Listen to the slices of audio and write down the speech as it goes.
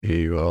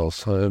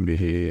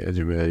وأصحابه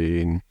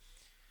أجمعين.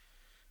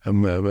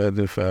 أما بعد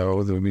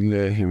فأعوذ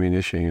بالله من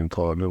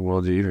الشيطان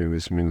الرجيم.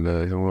 بسم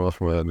الله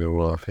الرحمن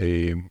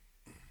الرحيم.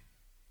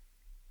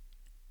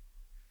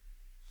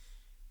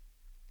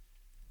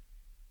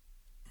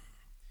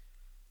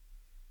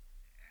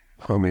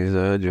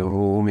 ومزاجه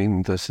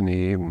من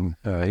تسنیم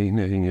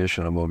عینا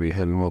یشرب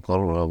بها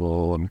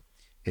المقربون.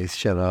 اس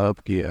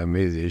شراب کی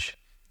آمیزش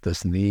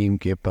تسنیم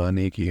کے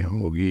پانی کی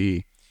ہوگی،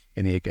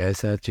 یعنی ایک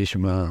ایسا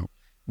چشمہ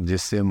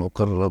جس سے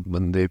مقرب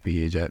بندے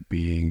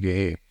پئیں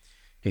گے.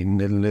 ان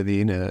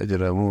الذین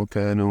اجرموا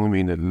كانوا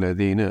من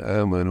الذین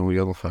آمنوا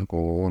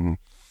يضحكون.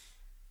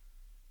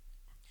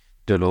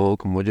 جو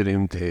لوگ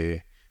مجرم تھے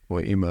وہ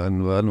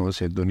ایمان والوں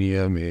سے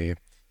دنیا میں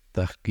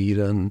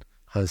تحقیراً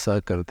ہنسا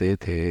کرتے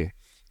تھے.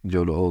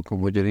 جو لوگ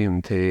مجرم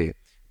تھے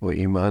وہ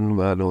ایمان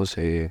والوں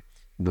سے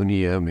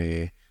دنیا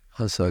میں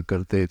ہنسا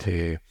کرتے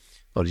تھے.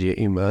 اور یہ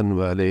ایمان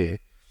والے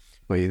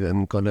وَإِذَا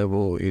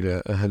انقلبوا إِلَىٰ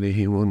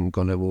أَهْلِهِمُ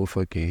انقلبوا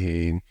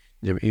فَكِهِينَ.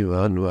 جب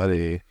ایمان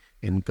والے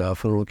ان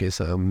کافروں کے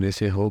سامنے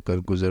سے ہو کر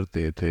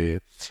گزرتے تھے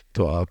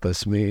تو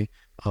آپس میں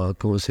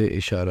آنکھوں سے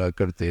اشارہ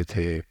کرتے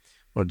تھے،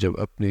 اور جب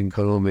اپنے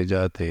گھروں میں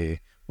جاتے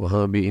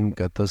وہاں بھی ان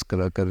کا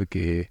تذکرہ کر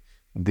کے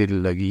دل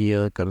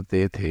لگیاں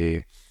کرتے تھے.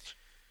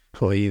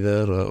 وَإِذَا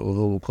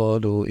رَأَوْهُمْ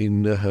قَالُوا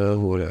إِنَّ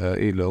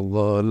هَٰؤُلَاءِ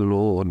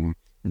لَضَالُّونَ.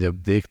 جب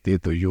دیکھتے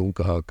تو یوں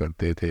کہا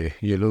کرتے تھے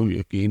یہ لوگ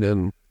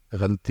یقیناً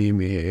غلطی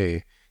میں ہے،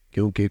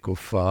 کیونکہ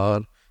کفار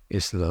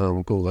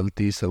اسلام کو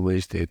غلطی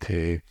سمجھتے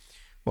تھے.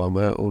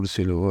 وَمَا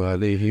أُرْسِلُوا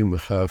عَلَيْهِمْ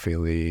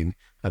حَافِظِينَ.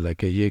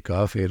 حالانکہ یہ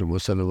کافر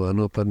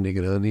مسلمانوں پر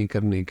نگرانی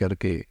کرنے کر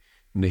کے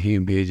نہیں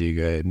بھیجے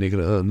گئے،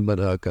 نگران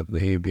بنا کر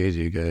نہیں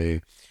بھیجے گئے.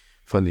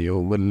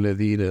 فَالْيَوْمَ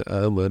الَّذِينَ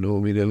آمَنُوا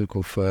مِنَ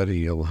الْكُفَّارِ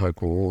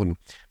يَضْحَكُونَ.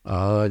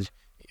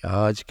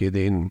 آج کے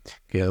دن،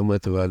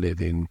 قیامت والے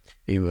دن،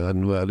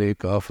 ایمان والے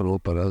کافروں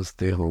پر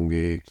ہنستے ہوں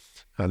گے.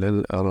 عَلَى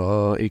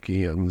الْأَرَائِكِ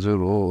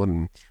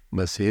يَنظُرُونَ.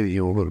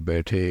 مسیریوں پر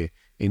بیٹھے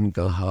ان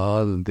کا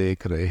حال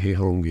دیکھ رہے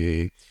ہوں گے.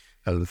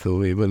 هَلْ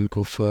ثُوِبَ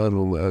الْكُفَّارُ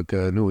مَا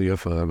كَانُوا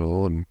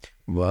يَفْعَلُونَ.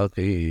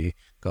 واقعی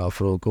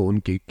کافروں کو ان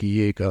کے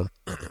کیے کا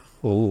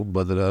خوب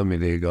بدلہ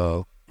ملے گا.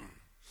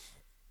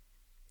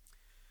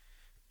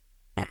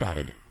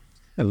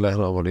 اللہ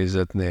رب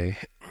العزت نے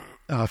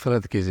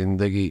آخرت کی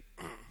زندگی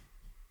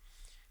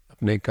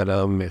اپنے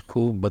کلام میں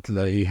خوب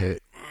بتلائی ہے.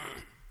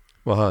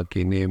 وہاں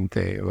کی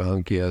نعمتیں، وہاں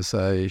کی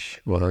آسائش،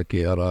 وہاں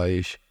کی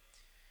آرائش،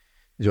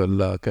 جو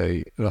اللہ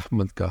کی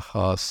رحمت کا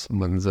خاص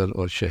منظر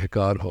اور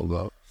شہکار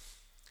ہوگا.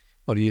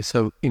 اور یہ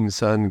سب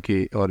انسان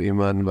کی اور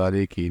ایمان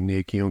والے کی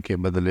نیکیوں کے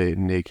بدلے،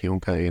 نیکیوں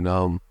کا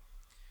انعام.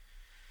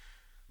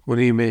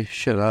 انہی میں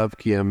شراب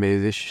کی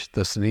آمیزش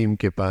تسنیم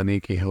کے پانی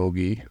کی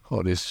ہوگی،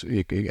 اور اس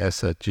ایک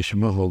ایسا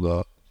چشمہ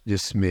ہوگا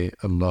جس میں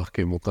اللہ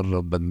کے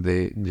مقرب بندے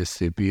جس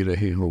سے پی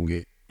رہے ہوں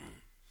گے.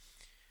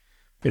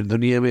 پھر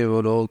دنیا میں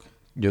وہ لوگ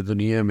جو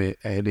دنیا میں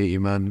اہل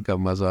ایمان کا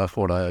مذاق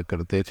اڑایا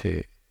کرتے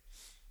تھے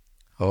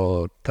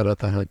اور طرح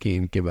طرح کی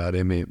ان کے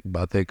بارے میں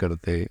باتیں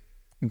کرتے،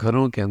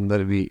 گھروں کے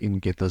اندر بھی ان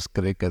کے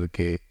تذکرے کر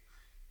کے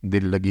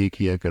دل لگی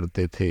کیا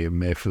کرتے تھے،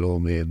 محفلوں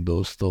میں،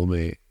 دوستوں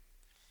میں،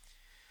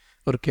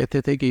 اور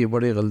کہتے تھے کہ یہ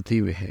بڑے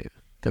غلطی میں ہے.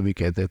 کبھی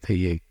کہتے تھے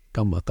یہ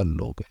کم عقل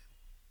لوگ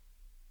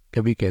ہیں،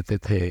 کبھی کہتے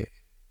تھے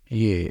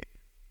یہ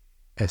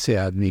ایسے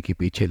آدمی کے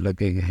پیچھے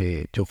لگے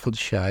ہیں جو خود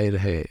شاعر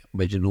ہے،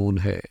 مجنون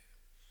ہے.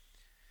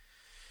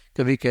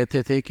 کبھی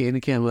کہتے تھے کہ ان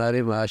کے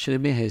ہمارے معاشرے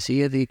میں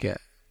حیثیت ہی کیا،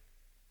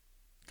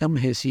 کم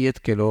حیثیت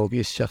کے لوگ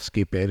اس شخص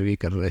کی پیروی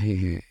کر رہے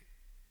ہیں.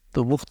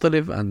 تو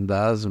مختلف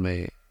انداز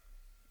میں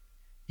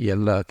یہ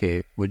اللہ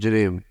کے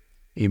مجرم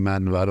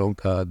ایمان والوں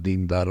کا،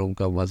 دینداروں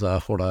کا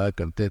مذاق اڑایا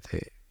کرتے تھے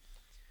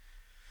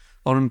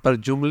اور ان پر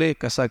جملے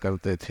کسا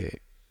کرتے تھے.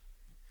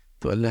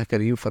 تو اللہ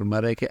کریم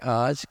فرما رہا ہے کہ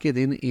آج کے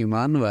دن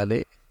ایمان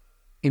والے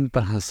ان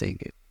پر ہنسیں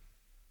گے.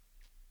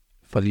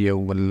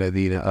 فَالْيَوْمَ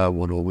الَّذِينَ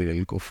آمَنُوا مِنَ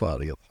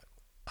الْكُفَّارِ يَضْحَكُونَ.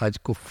 آج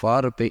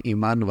کفار پہ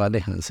ایمان والے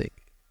ہنسیں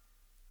گے.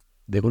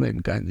 دیکھو نا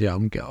ان کا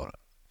انجام کیا ہو رہا.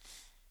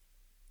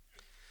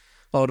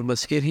 اور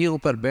مسکریوں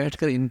پر بیٹھ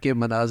کر ان کے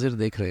مناظر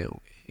دیکھ رہے ہوں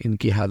گے، ان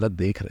کی حالت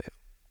دیکھ رہے ہوں.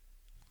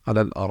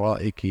 عَلَى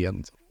الْأَرَائِكِ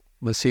يَنظُرُونَ.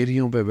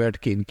 مسیریوں پہ بیٹھ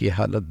کے ان کی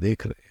حالت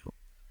دیکھ رہے ہوں.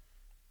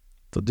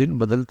 تو دن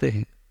بدلتے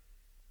ہیں،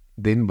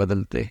 دن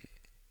بدلتے ہیں.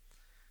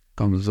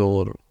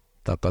 کمزور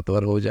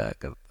طاقتور ہو جایا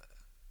کرتا ہے.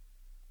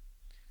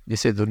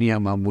 جسے دنیا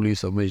معمولی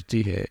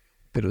سمجھتی ہے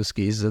پھر اس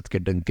کی عزت کے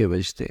ڈنکے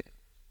بجتے ہیں.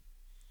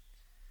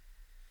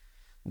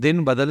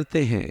 دن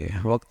بدلتے ہیں،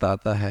 وقت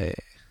آتا ہے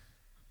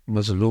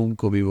مظلوم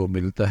کو بھی وہ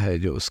ملتا ہے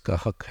جو اس کا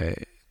حق ہے.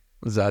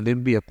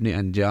 ظالم بھی اپنے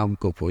انجام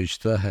کو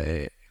پہنچتا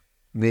ہے.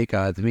 نیک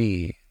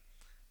آدمی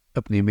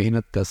اپنی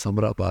محنت کا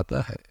ثمرہ پاتا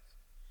ہے.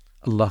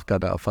 اللہ کا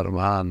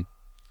نافرمان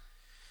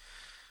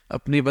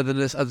اپنی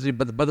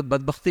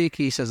بدبختی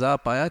کی سزا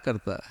پایا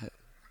کرتا ہے.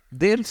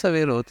 دیر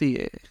سویر ہوتی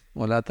ہے.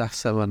 وَلَا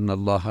تَحْسَبَنَّ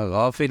اللَّهَ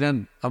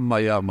غَافِلًا عَمَّا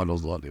يَعْمَلُ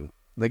الظَّالِمُونَ.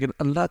 لیکن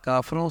اللہ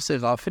کافروں سے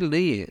غافل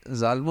نہیں ہے،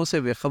 ظالموں سے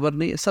بے خبر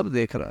نہیں ہے، سب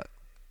دیکھ رہا ہے.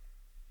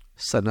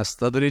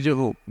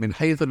 سَنَسْتَدْرِجُهُم مِّنْ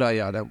حَيْثُ لَا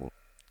يَعْلَمُونَ.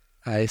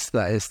 آہستہ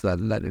آہستہ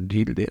اللہ نے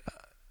ڈھیل دے رہا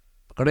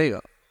ہے، پکڑے گا.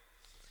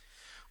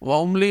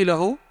 وَأُمْلِي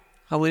لَهُ،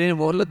 ہم انہیں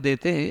مہلت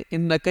دیتے ہیں،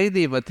 إِنَّ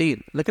كَيْدِي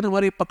مَتِينٌ، لیکن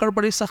ہماری پکڑ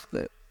بڑی سخت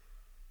ہے،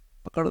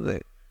 پکڑ دے.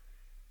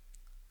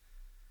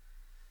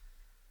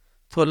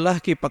 تو اللہ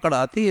کی پکڑ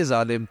آتی ہے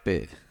ظالم پہ،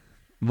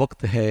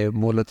 وقت ہے،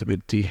 مہلت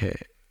ملتی ہے،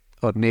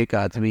 اور نیک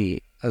آدمی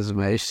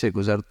آزمائش سے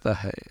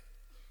گزرتا ہے،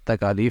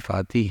 تکالیف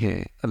آتی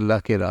ہیں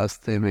اللہ کے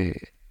راستے میں،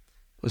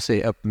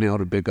 اسے اپنے اور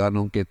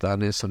بیگانوں کے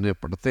تانے سننے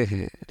پڑتے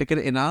ہیں، لیکن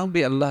انعام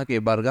بھی اللہ کے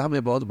بارگاہ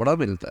میں بہت بڑا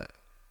ملتا ہے.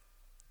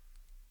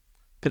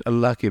 پھر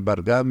اللہ کی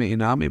بارگاہ میں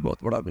انعام بھی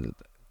بہت بڑا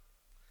ملتا ہے.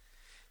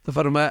 تو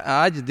فرمایا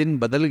آج دن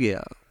بدل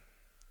گیا،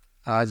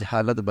 آج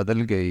حالت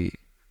بدل گئی،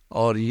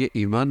 اور یہ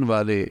ایمان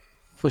والے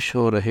خوش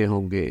ہو رہے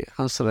ہوں گے،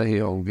 ہنس رہے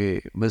ہوں گے،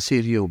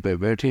 مسیریوں پہ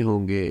بیٹھے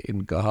ہوں گے،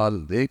 ان کا حال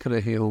دیکھ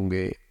رہے ہوں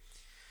گے،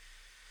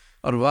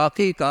 اور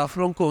واقعی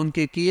کافروں کو ان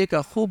کے کیے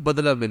کا خوب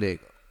بدلہ ملے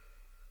گا.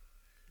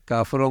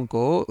 کافروں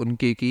کو ان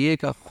کے کیے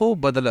کا خوب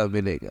بدلہ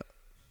ملے گا.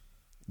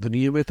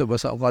 دنیا میں تو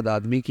بس اوقات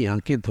آدمی کی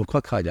آنکھیں دھوکہ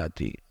کھا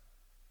جاتی ہیں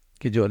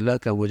کہ جو اللہ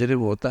کا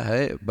مجرم ہوتا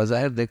ہے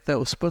بظاہر دیکھتا ہے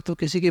اس پر تو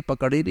کسی کی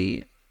پکڑ ہی نہیں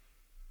ہے.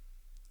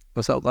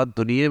 بس اوقات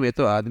دنیا میں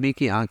تو آدمی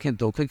کی آنکھیں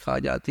دھوکے کھا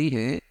جاتی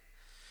ہیں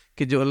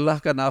کہ جو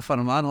اللہ کا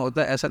نافرمان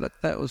ہوتا ہے ایسا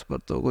لگتا ہے اس پر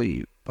تو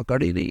کوئی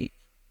پکڑ ہی نہیں.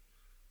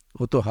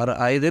 وہ تو ہر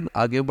آئے دن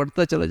آگے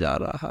بڑھتا چلا جا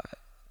رہا ہے،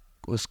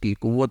 اس کی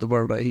قوت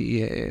بڑھ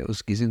رہی ہے،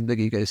 اس کی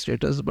زندگی کا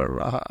اسٹیٹس بڑھ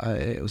رہا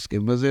ہے، اس کے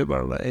مزے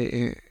بڑھ رہے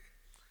ہیں.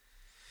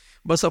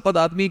 بس اوقات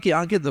آدمی کی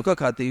آنکھیں دھوکہ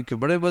کھاتی ہیں کہ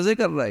بڑے مزے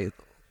کر رہا ہے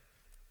تو.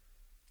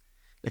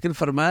 لیکن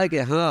فرمایا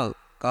کہ ہاں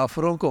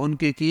کافروں کو ان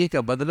کے کیے کا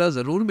بدلہ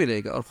ضرور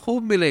ملے گا، اور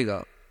خوب ملے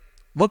گا،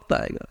 وقت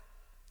آئے گا.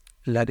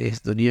 اللہ نے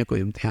اس دنیا کو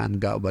امتحان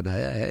گاہ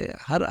بنایا ہے.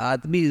 ہر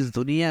آدمی اس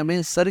دنیا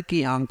میں سر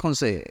کی آنکھوں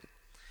سے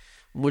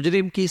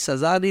مجرم کی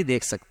سزا نہیں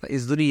دیکھ سکتا.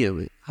 اس دنیا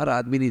میں ہر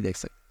آدمی نہیں دیکھ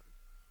سکتا.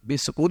 بے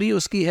سکونی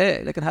اس کی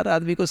ہے لیکن ہر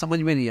آدمی کو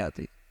سمجھ میں نہیں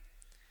آتی.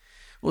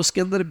 اس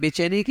کے اندر بے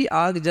چینی کی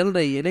آگ جل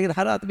رہی ہے لیکن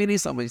ہر آدمی نہیں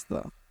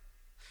سمجھتا.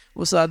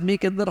 اس آدمی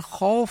کے اندر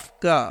خوف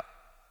کا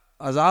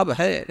عذاب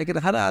ہے لیکن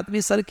ہر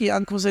آدمی سر کی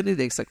آنکھوں سے نہیں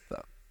دیکھ سکتا.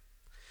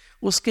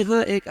 اس کے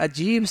ہاں ایک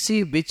عجیب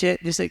سی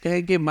جسے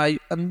کہیں کہ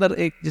اندر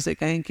ایک جسے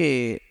کہیں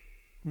کہ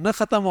نہ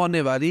ختم ہونے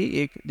والی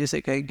ایک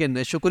جسے کہیں کہ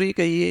ناشکری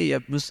کہیے یا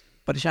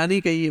پریشانی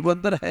کہیے وہ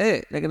اندر ہے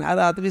لیکن ہر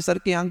آدمی سر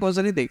کی آنکھوں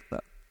سے نہیں دیکھتا.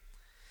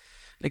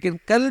 لیکن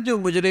کل جو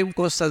مجرم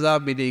کو سزا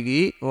ملے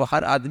گی وہ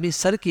ہر آدمی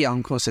سر کی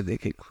آنکھوں سے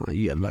دیکھے گا، ہاں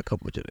یہ اللہ کا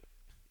مجرم،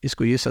 اس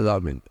کو یہ سزا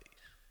مل گئی.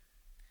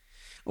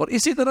 اور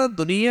اسی طرح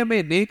دنیا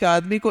میں نیک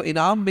آدمی کو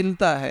انعام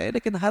ملتا ہے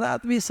لیکن ہر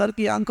آدمی سر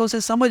کی آنکھوں سے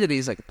سمجھ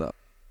نہیں سکتا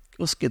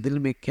اس کے دل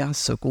میں کیا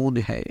سکون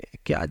ہے،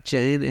 کیا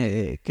چین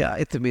ہے، کیا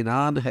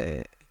اطمینان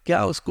ہے،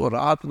 کیا اس کو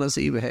راحت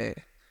نصیب ہے.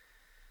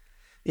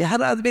 یہ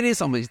ہر آدمی نہیں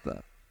سمجھتا.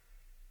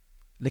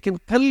 لیکن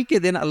کل کے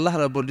دن اللہ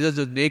رب العزت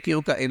جو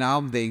نیکیوں کا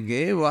انعام دیں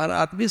گے وہ ہر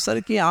آدمی سر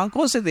کی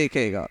آنکھوں سے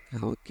دیکھے گا،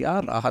 ہاں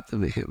کیا راحت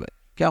میں ہے بھائی،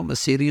 کیا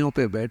مسیریوں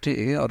پہ بیٹھے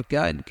ہیں اور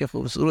کیا ان کے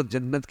خوبصورت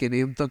جنت کے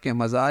نعمتوں کے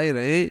مظاہر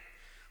ہیں.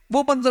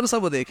 وہ منظر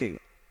سب دیکھے گا.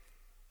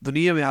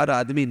 دنیا میں ہر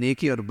آدمی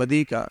نیکی اور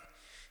بدی کا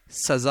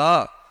سزا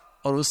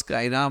اور اس کا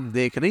انعام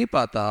دیکھ نہیں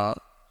پاتا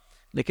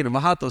لیکن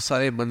وہاں تو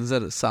سارے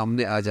منظر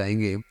سامنے آ جائیں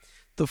گے.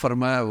 تو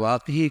فرمایا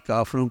واقعی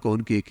کافروں کو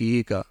ان کے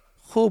کیے کا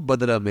خوب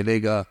بدلہ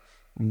ملے گا.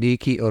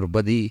 نیکی اور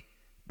بدی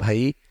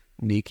بھائی،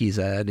 نیکی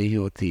ضائع نہیں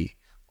ہوتی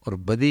اور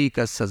بدی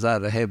کا سزا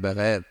رہے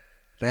بغیر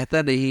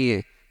رہتا نہیں ہے.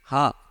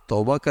 ہاں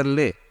توبہ کر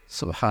لے،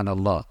 سبحان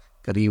اللہ،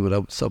 کریم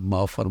رب سب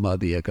معاف فرما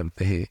دیا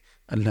کرتے ہیں.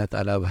 اللہ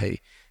تعالیٰ بھائی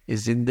اس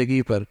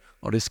زندگی پر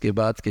اور اس کے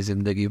بعد کی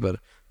زندگی پر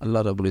اللہ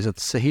رب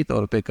العزت صحیح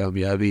طور پہ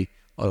کامیابی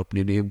اور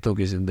اپنی نعمتوں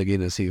کی زندگی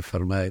نصیب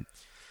فرمائے.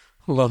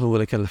 اللہم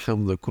لک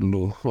الحمد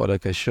کلو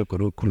ولک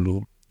الشکر کلو،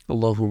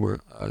 اللہم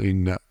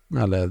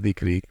اعنا علی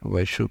ذکرک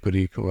و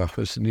شکرک و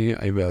حسن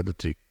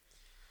عبادتک.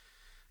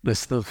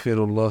 نستغفر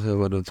اللہ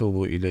و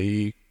نتوب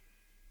الیک،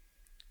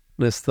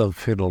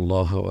 نستغفر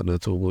اللہ و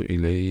نتوب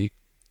الیک،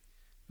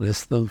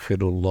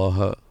 نستغفر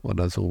اللہ و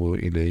نتوب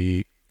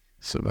الیک.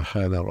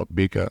 سبحان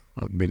ربک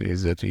رب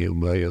العزة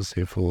عما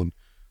یصفون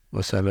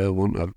وسلام